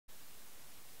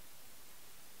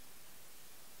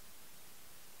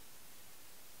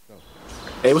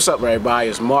Hey, what's up everybody?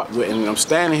 It's Mark Whitten, and I'm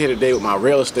standing here today with my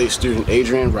real estate student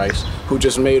Adrian Rice, who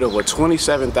just made over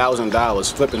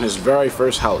 $27,000 flipping his very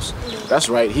first house. That's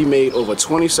right, he made over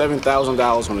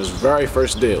 $27,000 on his very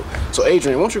first deal. So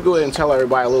Adrian, why don't you go ahead and tell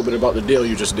everybody a little bit about the deal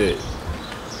you just did?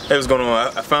 Hey, what's going on?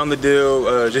 I found the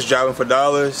deal just jobbing for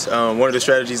dollars, one of the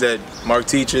strategies that Mark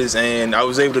teaches, and I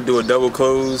was able to do a double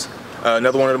close.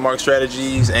 Another one of the Mark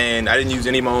strategies, and I didn't use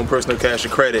any of my own personal cash or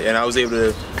credit, and I was able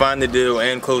to find the deal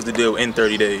and close the deal in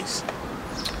 30 days.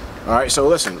 Alright, so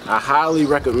listen, I highly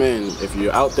recommend if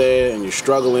you're out there and you're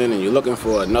struggling and you're looking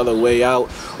for another way out,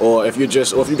 or if you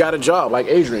got a job like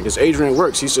Adrian, because Adrian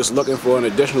works, he's just looking for an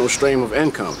additional stream of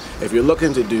income. If you're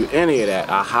looking to do any of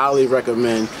that, I highly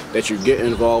recommend that you get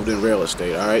involved in real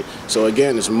estate, alright? So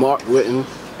again, it's Mark Whitten,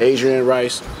 Adrian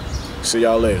Rice. See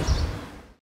y'all later.